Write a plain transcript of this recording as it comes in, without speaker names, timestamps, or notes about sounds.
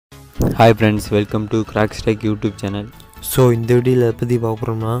Hi friends, welcome to CrackZ YouTube channel. So இந்த வீடியோவில் பற்றி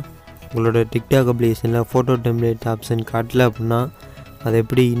பார்க்குறோம்னா உங்களோட டிக்டாக் அப்ளிகேஷனில் ஃபோட்டோ டெம்ப்ளேட் ஆப்ஷன் காட்டல அப்படின்னா அதை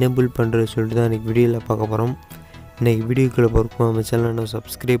எப்படி எனேபிள் பண்ணுறது சொல்லிட்டு தான் இன்றைக்கி வீடியோவில் பார்க்க போகிறோம். இன்றைக்கி வீடியோக்குள்ளே போகிறப்போ நம்ம சேனலை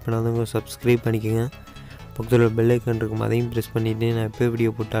சப்ஸ்கிரைப் பண்ணாதவங்க சப்ஸ்கிரைப் பண்ணிக்கோங்க. பக்கத்தில் பெல் ஐக்கான் இருக்கும், அதையும் ப்ரெஸ் பண்ணிவிட்டு நான் எப்போ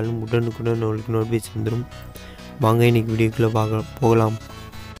வீடியோ போட்டாலும் உடனுக்குடன் உங்களுக்கு நோட்டிஃபிகேஷன் வந்துடும். வாங்க இன்றைக்கி வீடியோக்குள்ளே போகலாம்.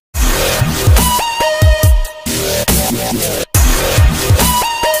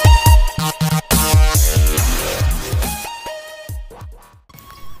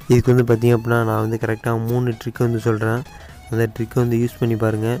 இதுக்கு வந்து பார்த்திங்க அப்படின்னா நான் கரெக்டாக 3 ட்ரிக் சொல்கிறேன். அந்த ட்ரிக்கை யூஸ் பண்ணி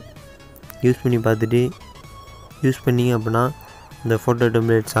பாருங்கள். யூஸ் பண்ணி பார்த்துட்டு யூஸ் பண்ணிங்க அப்படின்னா அந்த ஃபோட்டோ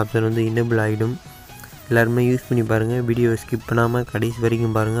டெம்ப்ளேட்ஸ் ஆப்ஷன் எனேபிள் ஆகிடும். எல்லாருமே யூஸ் பண்ணி பாருங்கள். வீடியோவை ஸ்கிப் பண்ணாமல் கடைசி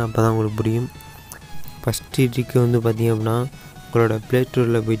வரைக்கும் பாருங்கள், அப்போ தான் உங்களுக்கு புரியும். ஃபஸ்ட்டு ட்ரிக்கு பார்த்திங்க அப்படின்னா உங்களோட ப்ளே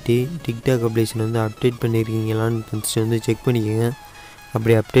ஸ்டோரில் போய்ட்டு TikTok application update பண்ணியிருக்கீங்களான்னு first check பண்ணிக்கோங்க.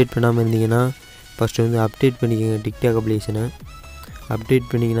 அப்படி அப்டேட் பண்ணாமல் இருந்தீங்கன்னா ஃபஸ்ட்டு அப்டேட் பண்ணிக்கோங்க. டிக்டாக் அப்ளிகேஷனை அப்டேட்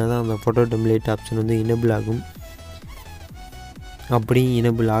பண்ணிங்கன்னா தான் அந்த ஃபோட்டோ டெம்ப்ளேட் ஆப்ஷன் எனேபிள் ஆகும். அப்படி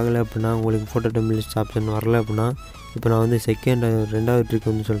எனேபிள் ஆகலை அப்படின்னா உங்களுக்கு ஃபோட்டோ டெம்ப்ளேட்ஸ் ஆப்ஷன் வரலை அப்படின்னா இப்போ நான் ரெண்டாவது ட்ரிக்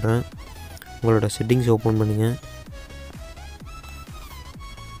சொல்கிறேன். உங்களோட செட்டிங்ஸ் ஓப்பன் பண்ணுங்கள்.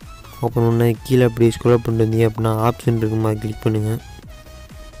 ஓப்பன் பண்ண கீழே அப்படி ஸ்க்ரோல் பண்ணிட்டு வந்தீங்க அப்படின்னா ஆப்ஷன் இருக்குமா கிளிக் பண்ணுங்கள்.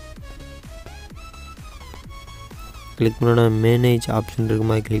 கிளிக் பண்ணோன்னா மேனேஜ் ஆப்ஷன்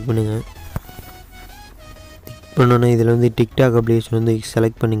இருக்குமா கிளிக் பண்ணுங்கள். பண்ணோன்னா இதில் டிக்டாக் அப்ளிகேஷன்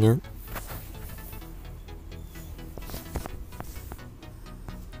செலக்ட் பண்ணுங்கள்.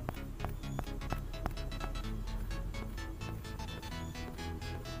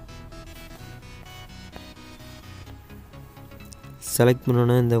 செலக்ட்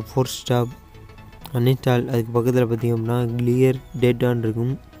பண்ணோன்னா இந்த ஃபோர்ஸ் ஸ்டாப் அன்இன்ஸ்டால் அதுக்கு பக்கத்தில் பார்த்திங்க அப்படின்னா கிளியர் டேட்டான்னு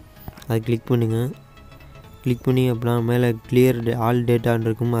இருக்கும், அதை கிளிக் பண்ணுங்கள். கிளிக் பண்ணி அப்படின்னா மேலே கிளியர் ஆல் டேட்டான்னு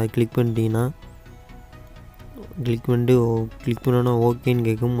இருக்கும், அதை கிளிக் பண்ணிட்டீங்கன்னா கிளிக் பண்ணோன்னா ஓகேன்னு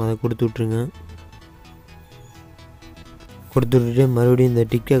கேட்கும், அதை கொடுத்து விட்ருங்க. கொடுத்து விட்டுட்டு மறுபடியும் இந்த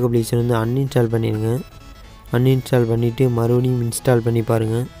டிக்டாக் அப்ளிகேஷன் அன்இன்ஸ்டால் பண்ணிடுங்க. அன்இன்ஸ்டால் பண்ணிவிட்டு மறுபடியும் இன்ஸ்டால் பண்ணி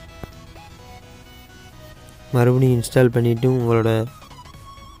பாருங்கள். மறுபடியும் இன்ஸ்டால் பண்ணிவிட்டு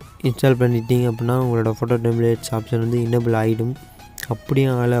இன்ஸ்டால் பண்ணிட்டீங்க அப்படின்னா உங்களோட ஃபோட்டோ டெம்ப்ளேட்ஸ் ஆப்ஷன் எனேபிள் ஆகிடும்.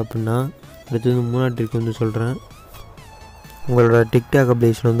 அப்படியும் ஆகலை அப்படின்னா அடுத்தது 3ஆவது ட்ரிக் சொல்கிறேன். உங்களோட டிக்டாக்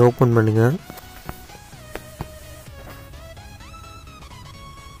அப்ளிகேஷன் ஓப்பன் பண்ணுங்கள்.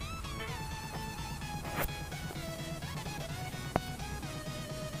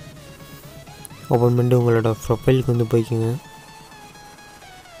 ஓப்பன் பண்ணிட்டு உங்களோட ப்ரொஃபைலுக்கு போய்க்குங்க.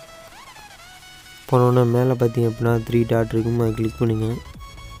 போனோன்னா மேலே பார்த்திங்க அப்படின்னா 3 டாட் இருக்கும், அதை கிளிக் பண்ணுங்கள்.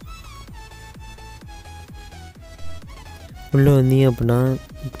 உள்ளே வந்தீங்க அப்படின்னா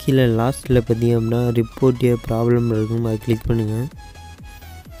கீழே லாஸ்ட்டில் பார்த்திங்க அப்படின்னா ரிப்போர்ட் ஏ ப்ராப்ளம் இருக்கும், அதை கிளிக் பண்ணுங்கள்.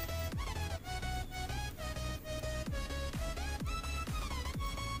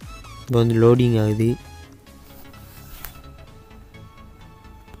 இப்போ லோடிங் ஆகுது.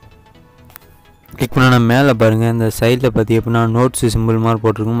 கிளிக் பண்ணோன்னா மேலே பாருங்கள், இந்த சைடில் பார்த்திங்க அப்படின்னா நோட்ஸு சிம்பிள் மாதிரி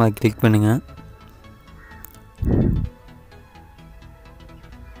போட்டிருக்கும், அதை கிளிக் பண்ணுங்கள்.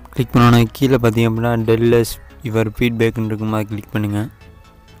 கிளிக் பண்ணோன்னா கீழே பார்த்திங்க அப்படின்னா டெல்லஸ் யுவர் ஃபீட்பேக்னு இருக்கும், அதை கிளிக் பண்ணுங்கள்.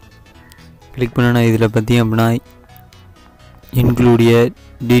 கிளிக் பண்ணோன்னா இதில் பார்த்திங்க அப்படின்னா இன்க்ளூடிய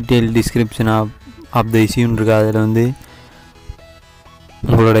டீட்டெயில் டிஸ்கிரிப்ஷன் ஆஃப் த இஷ்யூன்னு இருக்குது, அதில்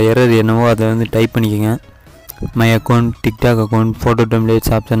உங்களோட எரர் என்னவோ அதை டைப் பண்ணிக்கோங்க. My account TikTok account photo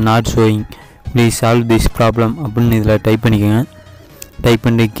templates option not showing please solve this problem அப்படின்னு இதில் டைப் பண்ணிக்கோங்க. டைப்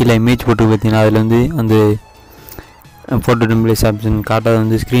பண்ணிட்டு கீழே இமேஜ் போட்டு பார்த்தீங்கன்னா அதில் அந்த ஃபோட்டோ டெம்ப்ளேட்ஸ் ஆப்ஷன்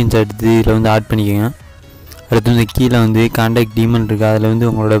காட்டாத ஸ்க்ரீன்ஷாட் எடுத்து இதில் ஆட் பண்ணிக்கோங்க. அடுத்து கீழே கான்டாக்ட் இமெயில் இருக்குது, அதில்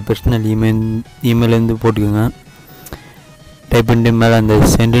உங்களோட பர்சனல் இமெயில் போட்டுக்கோங்க. டைப் பண்ணிட்டு மேலே அந்த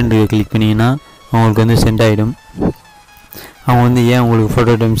சென்டுன்னு கிளிக் பண்ணிங்கன்னா அவங்களுக்கு சென்ட் ஆகிடும். அவங்க ஏன் உங்களுக்கு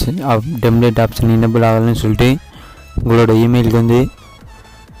ஃபோட்டோ டெம்ப்ளேட் ஆப்ஷன் எனேபிள் ஆகலைன்னு சொல்லிட்டு உங்களோட இமெயிலுக்கு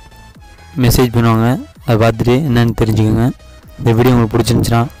மெசேஜ் பண்ணுவாங்க. அதை பார்த்துட்டு என்னென்னு தெரிஞ்சுக்கோங்க. இந்த வீடியோ உங்களுக்கு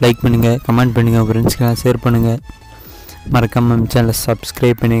பிடிச்சிருந்துச்சுன்னா லைக் பண்ணுங்கள், கமெண்ட் பண்ணுங்கள், ஃப்ரெண்ட்ஸ்க்கெல்லாம் ஷேர் பண்ணுங்கள். மறக்காமல் சேனலை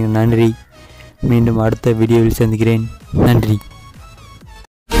சப்ஸ்கிரைப் பண்ணுங்கள். நன்றி. மீண்டும் அடுத்த வீடியோவில் சந்திக்கிறேன். நன்றி.